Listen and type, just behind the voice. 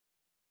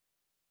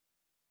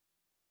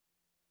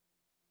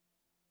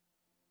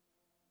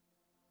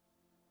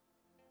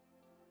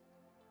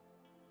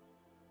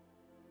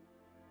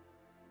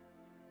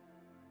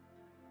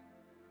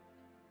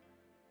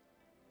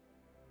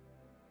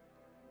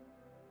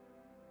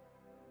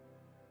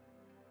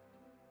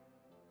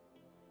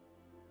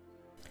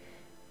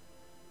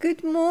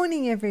Good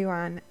morning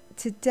everyone.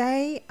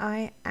 Today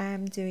I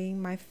am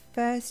doing my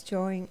first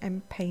drawing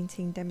and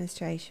painting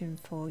demonstration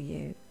for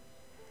you.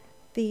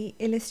 The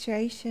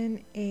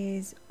illustration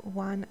is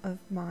one of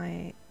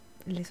my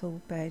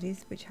little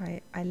birdies which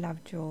I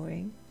love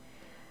drawing.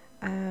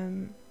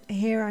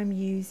 Here I'm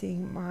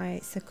using my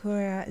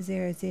Sakura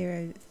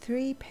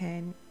 003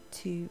 pen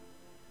to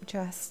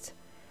just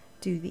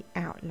do the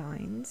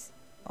outlines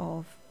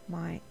of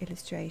my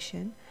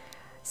illustration.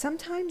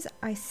 Sometimes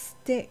I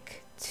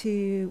stick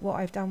to what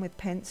I've done with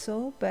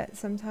pencil, but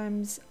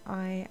sometimes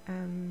I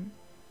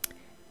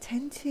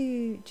tend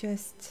to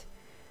just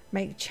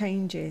make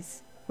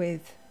changes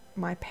with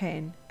my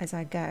pen as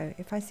I go.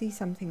 If I see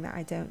something that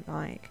I don't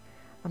like,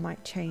 I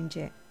might change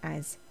it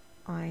as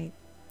I,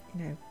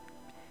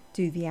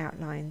 do the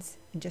outlines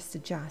and just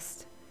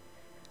adjust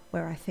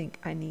where I think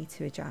I need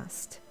to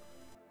adjust.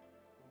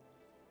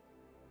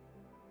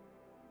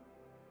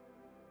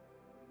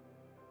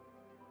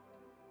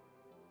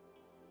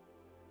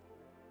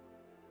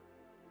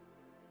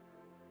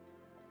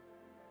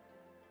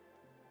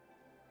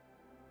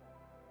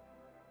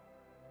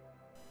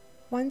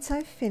 Once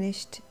I've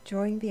finished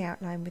drawing the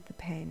outline with the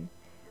pen,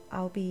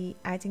 I'll be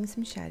adding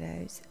some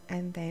shadows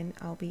and then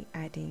I'll be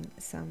adding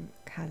some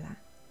colour.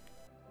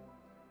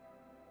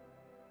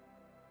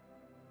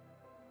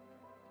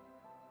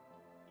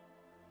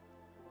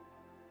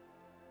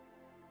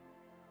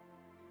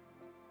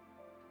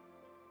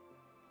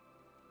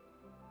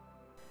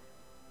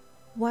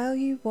 While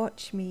you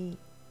watch me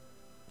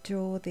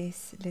draw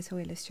this little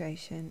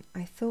illustration,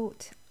 I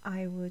thought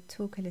I would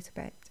talk a little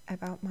bit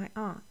about my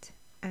art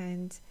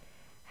and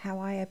how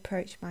I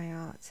approach my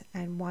art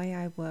and why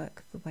I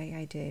work the way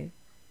I do.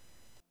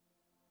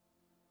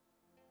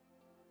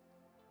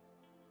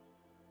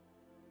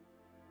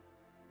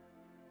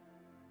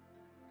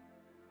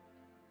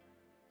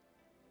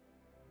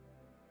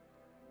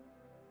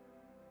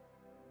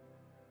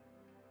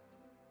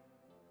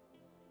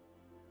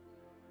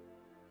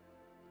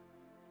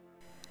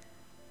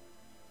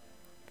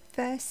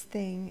 First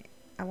thing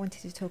I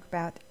wanted to talk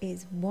about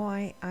is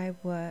why I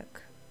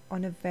work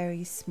on a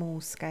very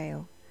small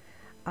scale.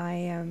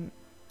 I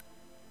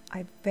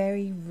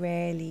very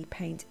rarely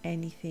paint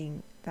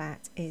anything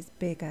that is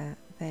bigger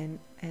than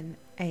an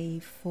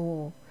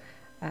A4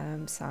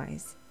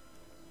 size.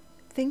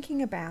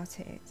 Thinking about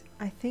it,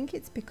 I think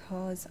it's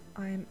because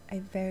I'm a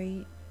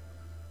very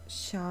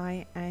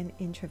shy and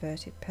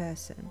introverted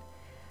person,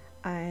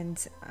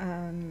 and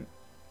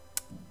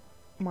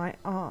my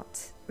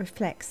art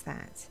reflects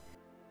that.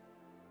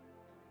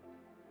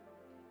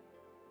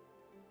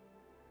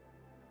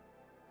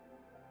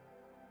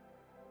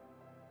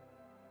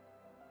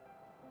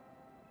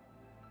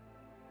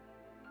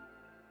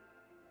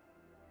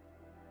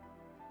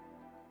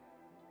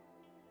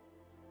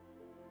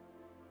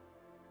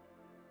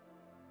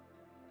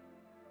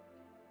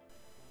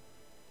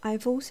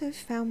 I've also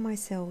found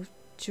myself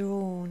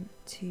drawn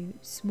to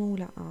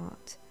smaller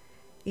art.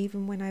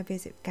 Even when I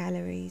visit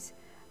galleries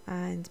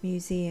and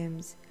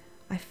museums,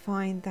 I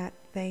find that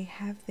they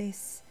have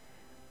this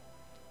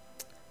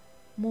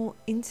more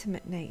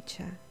intimate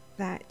nature,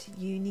 that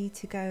you need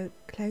to go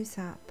close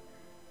up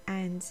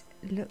and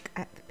look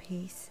at the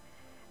piece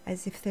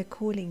as if they're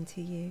calling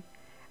to you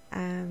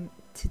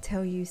to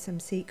tell you some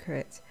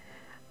secret.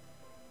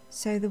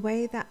 So the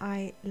way that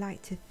I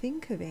like to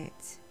think of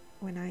it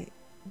when I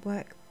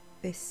work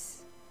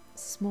this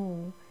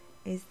small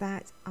is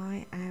that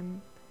I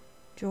am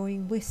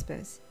drawing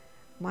whispers.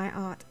 My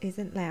art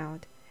isn't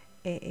loud.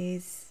 It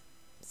is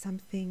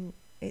something,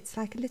 it's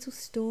like a little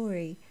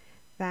story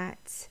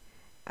that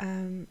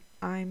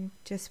I'm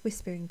just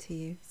whispering to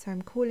you. So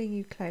I'm calling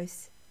you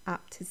close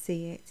up to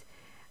see it,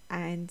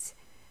 and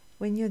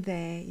when you're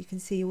there you can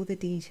see all the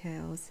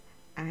details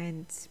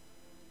and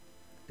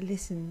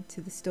listen to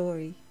the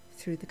story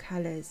through the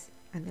colours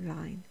and the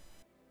line.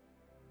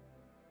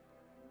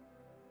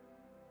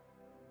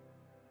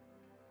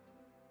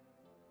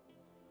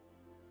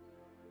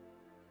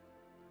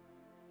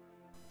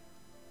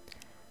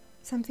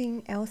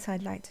 Something else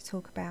I'd like to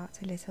talk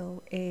about a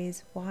little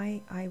is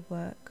why I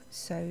work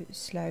so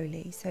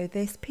slowly. So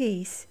this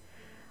piece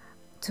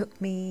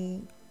took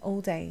me all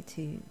day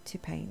to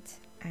paint,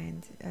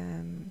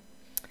 and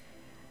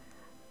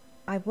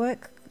I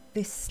work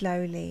this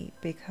slowly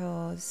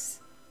because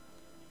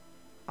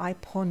I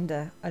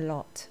ponder a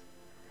lot.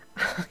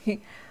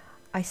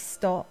 I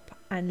stop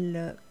and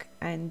look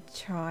and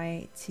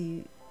try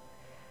to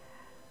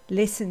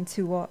listen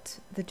to what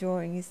the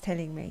drawing is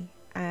telling me.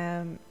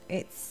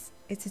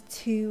 It's a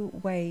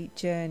two-way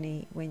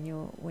journey when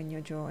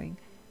you're drawing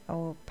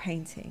or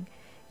painting.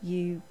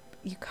 You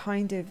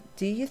kind of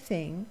do your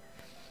thing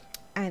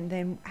and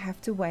then have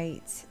to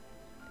wait,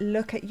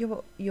 look at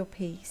your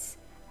piece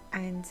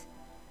and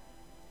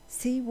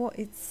see what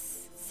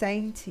it's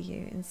saying to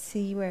you and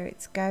see where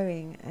it's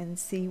going and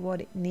see what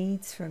it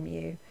needs from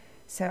you.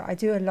 So I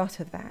do a lot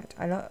of that,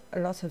 a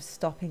lot of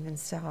stopping and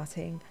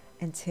starting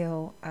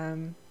until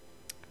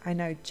I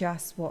know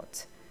just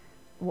what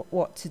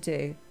to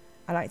do.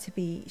 I like to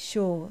be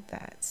sure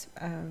that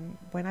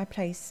when I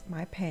place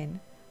my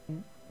pen,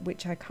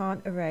 which I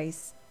can't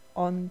erase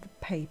on the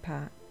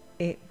paper,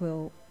 it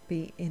will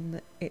be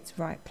in its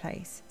right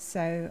place.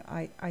 So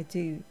I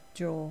do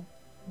draw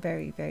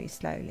very, very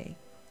slowly.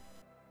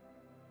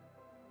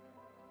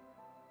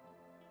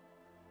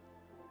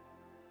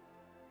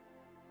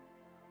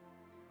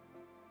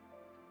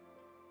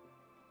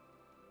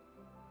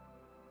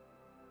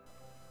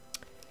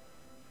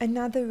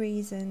 Another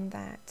reason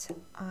that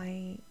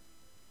I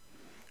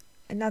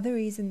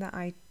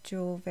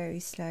draw very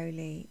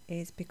slowly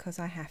is because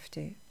I have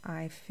to.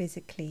 I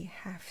physically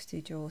have to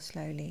draw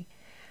slowly.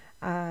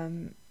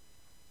 And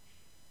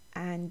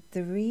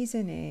the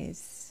reason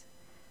is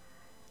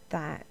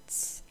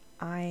that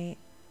I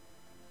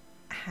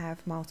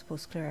have multiple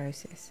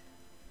sclerosis.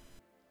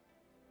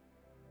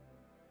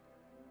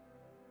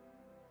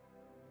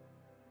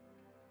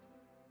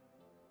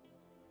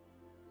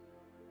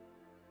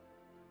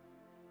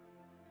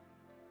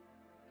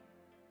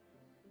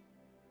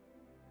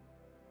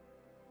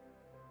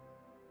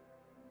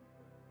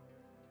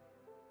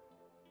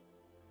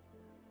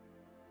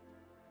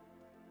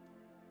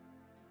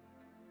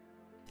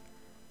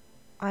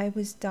 I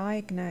was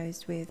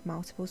diagnosed with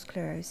multiple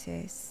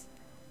sclerosis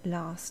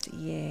last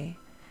year.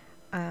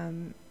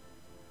 The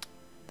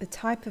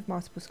type of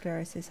multiple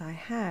sclerosis I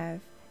have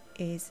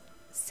is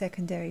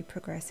secondary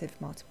progressive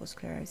multiple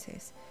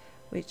sclerosis,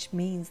 which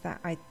means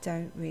that I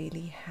don't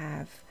really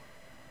have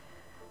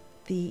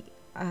the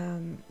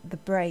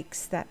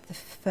breaks that the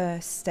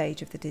first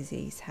stage of the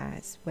disease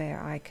has,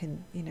 where I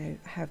can,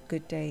 have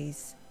good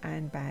days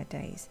and bad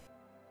days.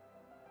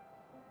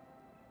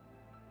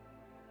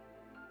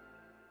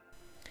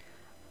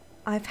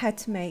 I've had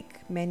to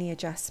make many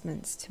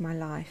adjustments to my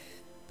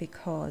life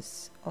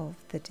because of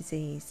the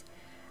disease,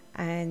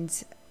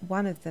 and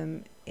one of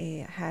them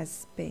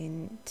has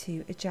been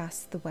to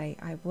adjust the way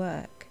I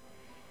work.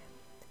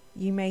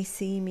 You may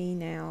see me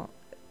now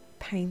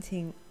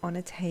painting on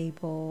a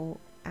table,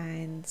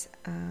 and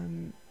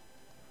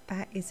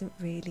that isn't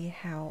really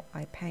how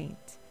I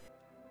paint.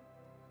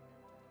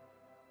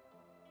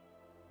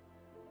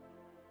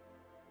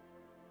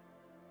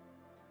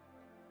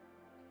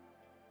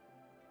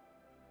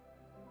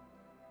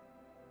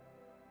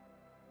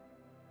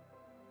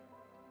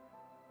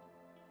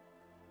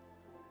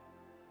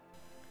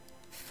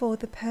 For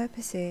the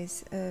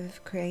purposes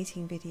of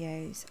creating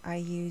videos, I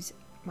use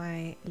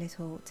my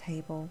little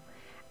table,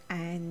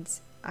 and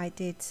I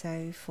did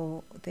so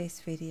for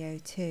this video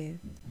too.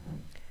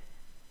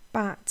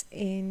 But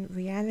in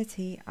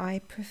reality,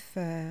 I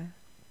prefer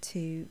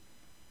to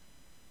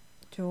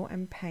draw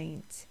and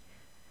paint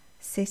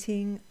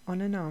sitting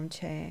on an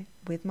armchair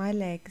with my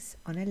legs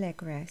on a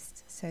leg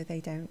rest so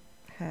they don't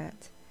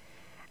hurt,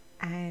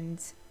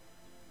 and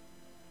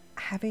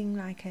having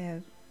like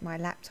my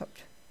laptop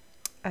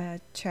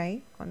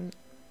tray on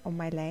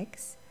my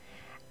legs,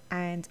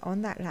 and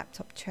on that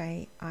laptop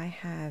tray I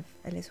have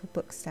a little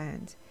book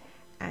stand,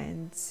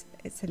 and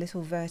it's a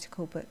little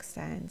vertical book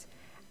stand,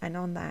 and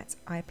on that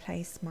I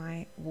place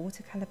my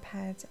watercolor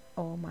pad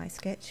or my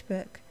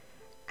sketchbook,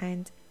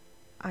 and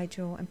I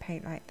draw and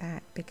paint like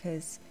that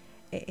because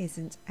it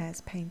isn't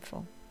as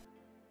painful.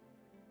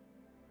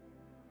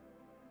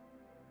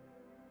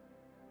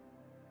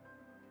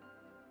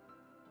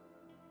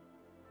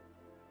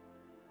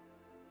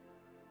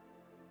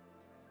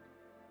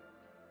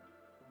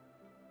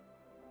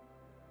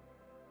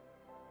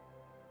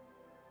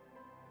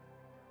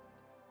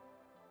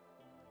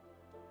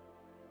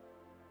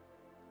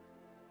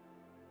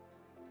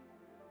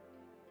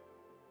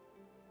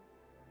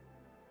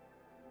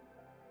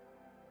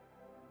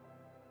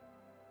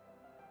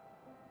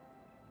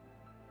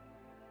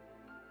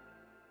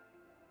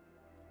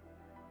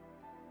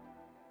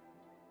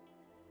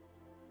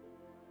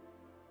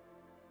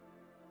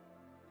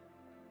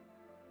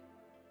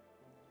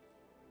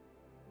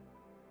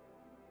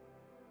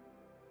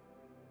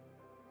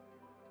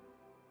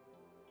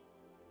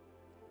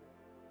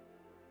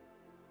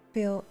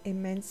 Feel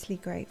immensely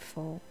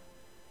grateful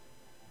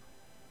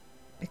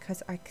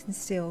because I can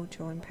still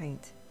draw and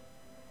paint.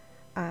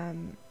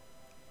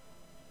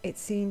 It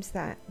seems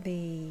that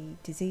the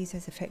disease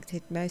has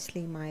affected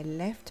mostly my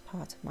left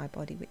part of my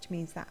body, which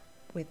means that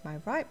with my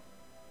right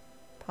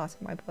part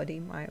of my body,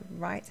 my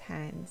right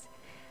hand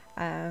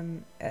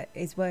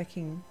is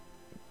working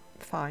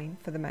fine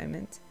for the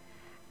moment,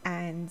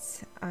 and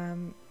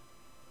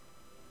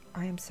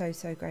I am so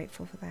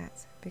grateful for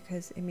that,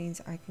 because it means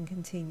I can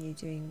continue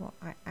doing what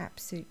I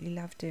absolutely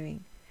love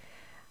doing,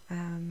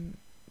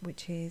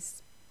 which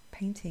is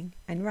painting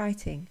and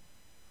writing.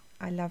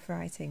 I love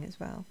writing as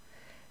well.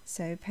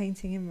 So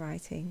painting and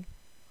writing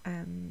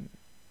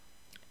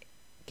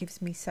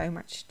gives me so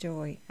much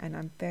joy, and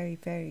I'm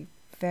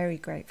very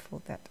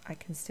grateful that I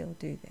can still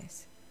do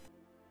this.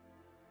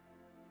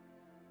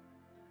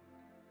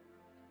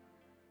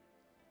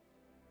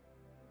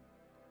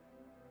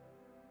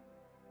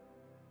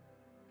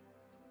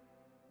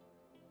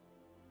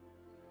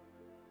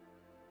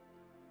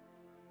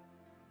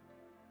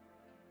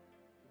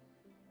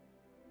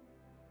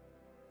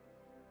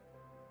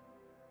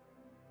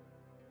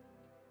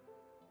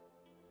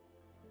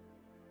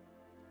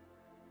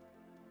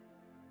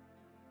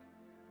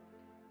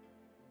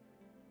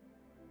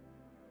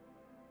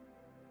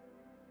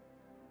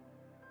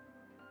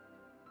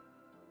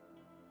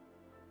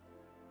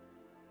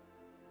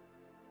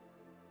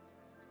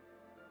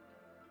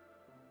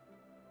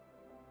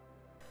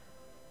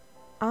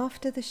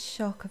 After the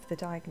shock of the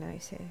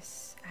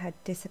diagnosis had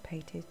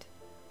dissipated,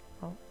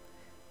 well,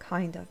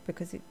 kind of,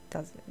 because it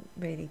doesn't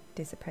really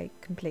dissipate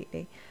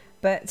completely,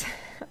 but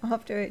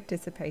after it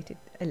dissipated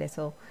a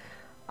little,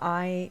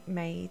 I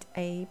made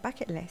a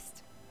bucket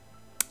list.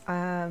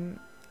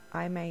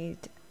 I made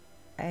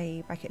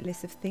a bucket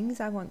list of things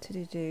I wanted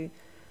to do,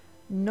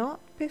 not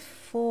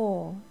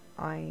before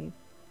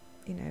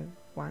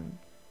one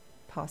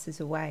passes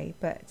away,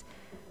 but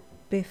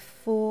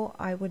before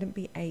I wouldn't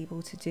be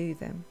able to do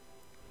them,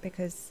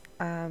 because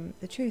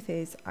the truth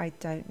is I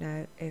don't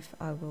know if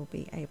I will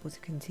be able to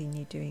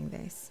continue doing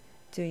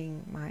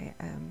my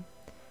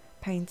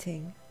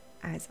painting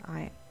as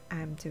I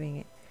am doing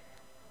it.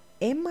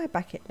 In my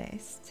bucket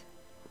list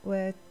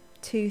were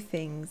two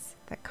things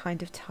that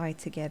kind of tied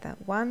together.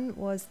 One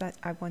was that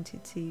I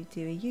wanted to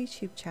do a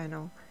YouTube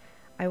channel.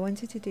 I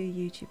wanted to do a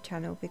YouTube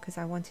channel because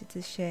I wanted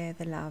to share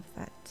the love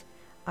that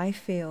I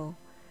feel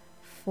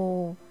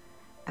for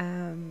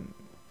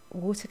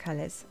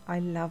watercolors. I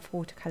love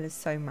watercolors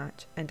so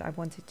much, and I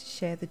wanted to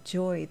share the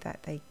joy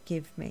that they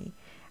give me,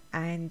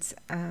 and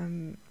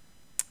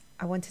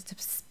I wanted to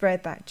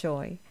spread that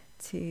joy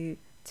to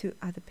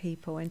other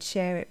people and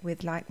share it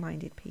with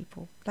like-minded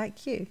people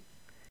like you.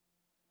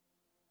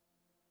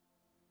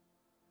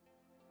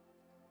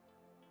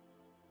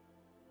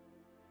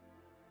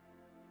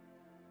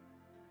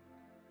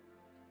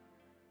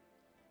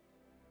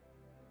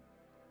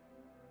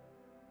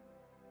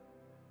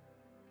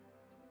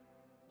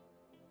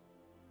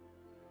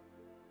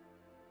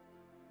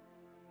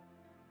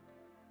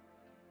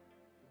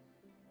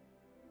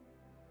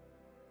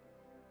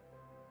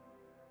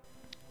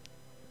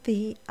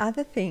 The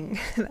other thing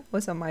that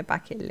was on my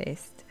bucket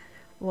list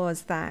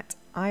was that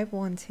I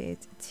wanted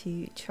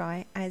to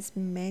try as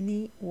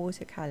many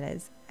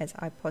watercolors as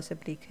I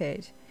possibly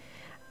could,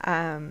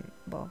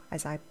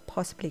 as I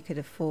possibly could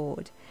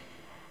afford.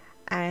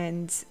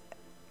 And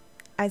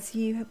as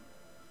you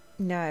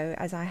know,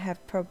 as I have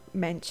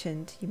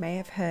mentioned, you may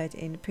have heard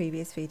in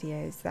previous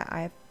videos that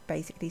I have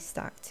basically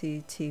stuck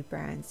to two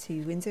brands,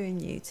 to Winsor &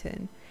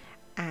 Newton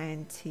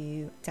and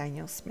to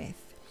Daniel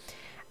Smith.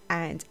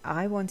 And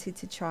I wanted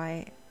to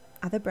try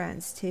other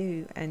brands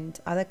too, and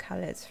other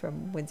colours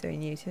from Winsor &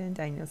 Newton and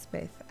Daniel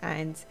Smith,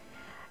 and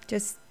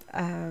just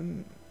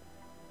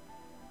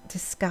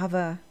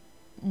discover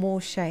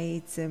more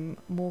shades and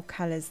more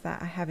colours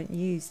that I haven't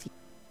used.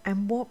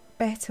 And what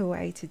better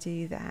way to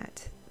do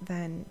that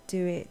than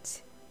do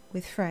it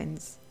with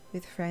friends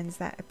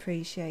that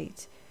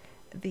appreciate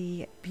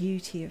the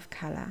beauty of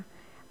colour,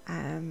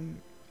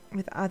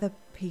 with other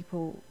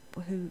people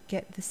who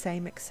get the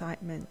same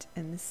excitement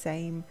and the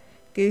same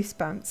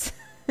goosebumps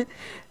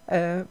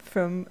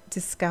from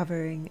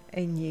discovering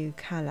a new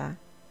colour.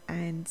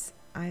 And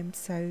I'm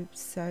so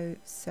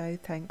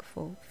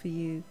thankful for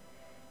you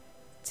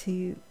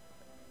to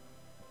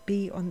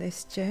be on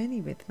this journey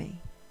with me.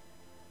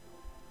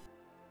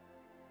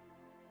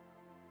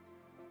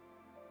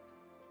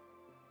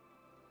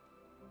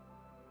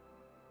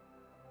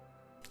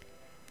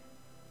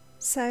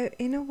 So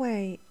in a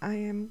way, I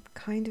am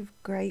kind of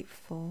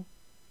grateful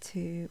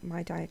to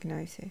my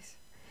diagnosis,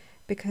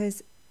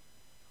 because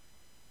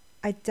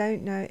I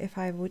don't know if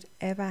I would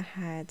ever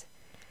had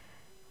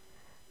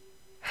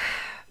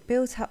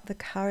built up the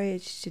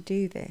courage to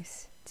do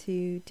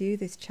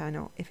this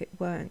channel if it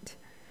weren't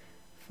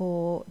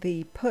for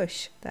the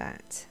push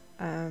that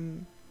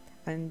and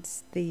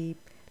the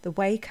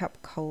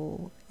wake-up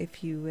call,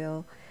 if you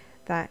will,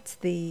 that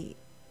the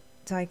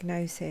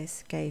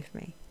diagnosis gave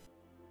me.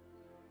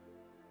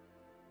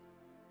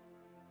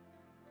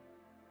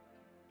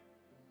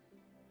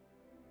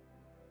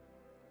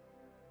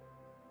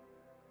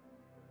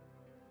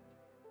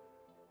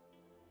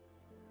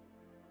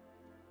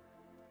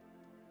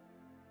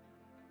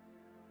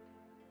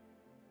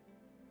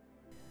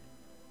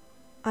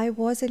 I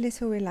was a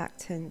little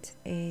reluctant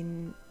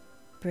in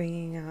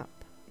bringing up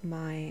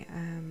my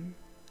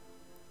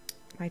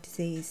my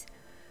disease,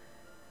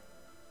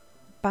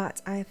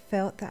 but I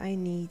felt that I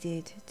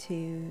needed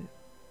to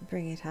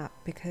bring it up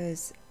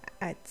because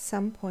at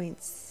some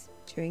points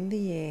during the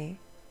year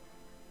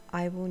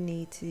I will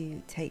need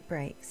to take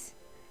breaks.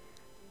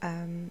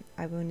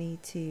 I will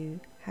need to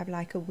have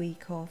like a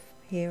week off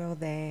here or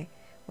there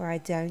where I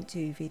don't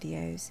do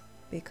videos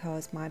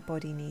because my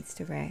body needs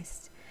to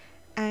rest.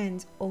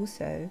 And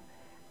also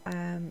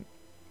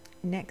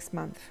next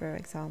month, for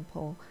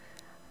example,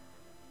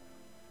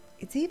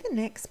 it's either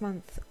next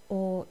month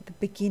or the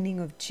beginning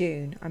of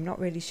June, I'm not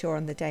really sure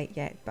on the date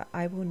yet, but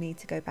I will need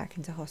to go back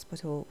into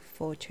hospital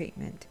for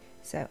treatment,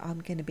 so I'm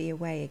going to be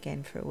away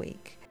again for a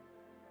week.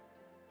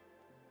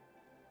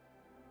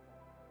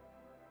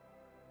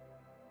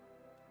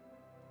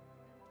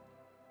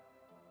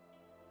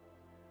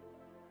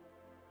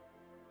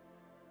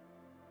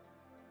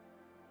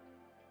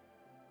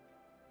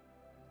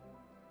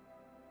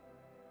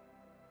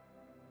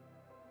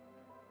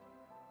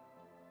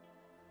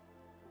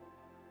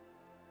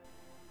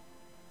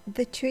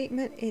 The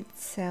treatment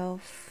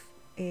itself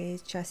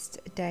is just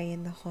a day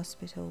in the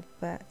hospital,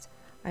 but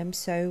I'm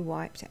so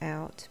wiped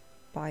out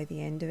by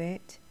the end of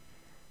it.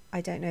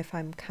 I don't know if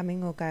I'm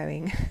coming or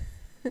going.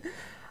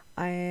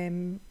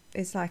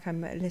 It's like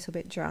I'm a little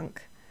bit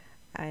drunk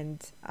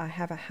and I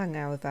have a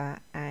hangover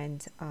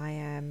and I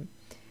am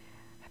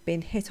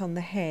been hit on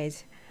the head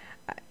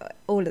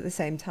all at the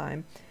same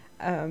time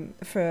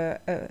for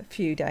a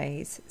few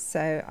days.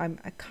 So I'm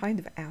kind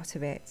of out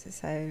of it.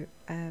 So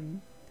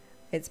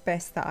it's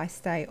best that I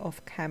stay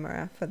off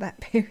camera for that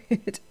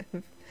period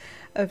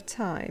of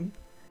time.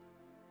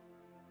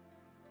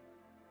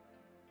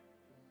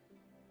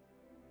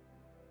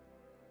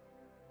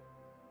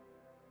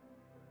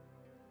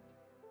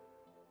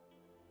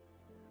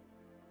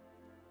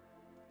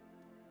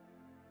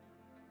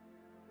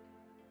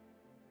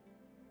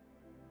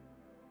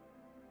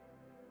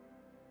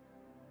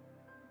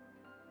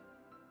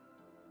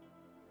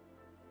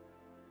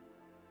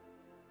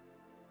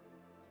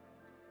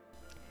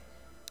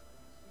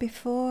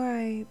 Before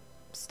I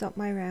stop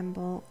my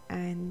ramble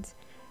and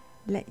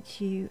let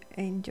you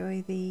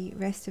enjoy the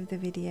rest of the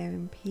video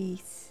in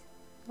peace,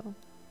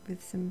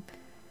 with some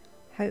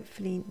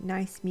hopefully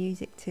nice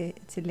music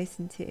to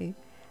listen to,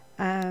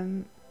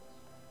 I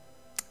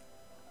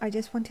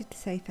just wanted to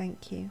say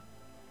thank you.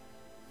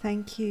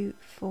 Thank you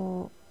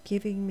for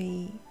giving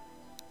me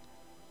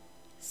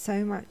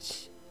so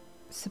much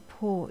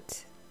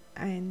support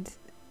and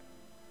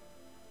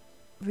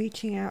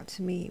reaching out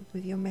to me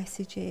with your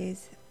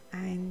messages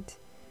and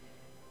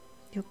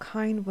your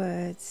kind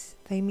words.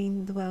 They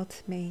mean the world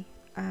to me.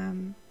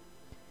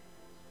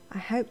 I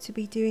hope to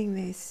be doing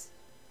this,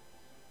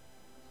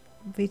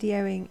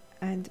 videoing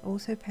and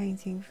also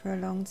painting, for a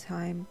long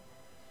time.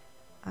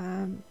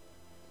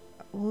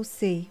 We'll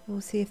see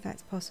if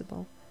that's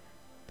possible,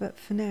 but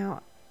for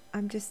now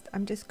I'm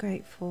just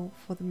grateful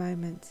for the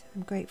moment.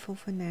 I'm grateful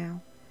for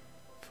now,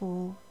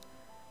 for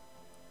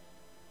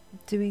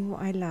doing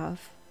what I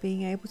love,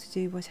 being able to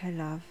do what I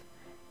love,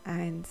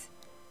 and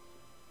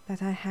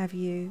that I have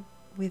you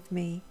with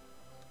me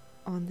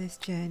on this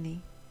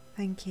journey.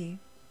 Thank you.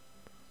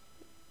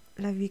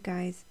 Love you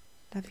guys.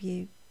 Love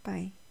you.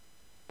 Bye.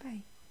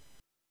 Bye.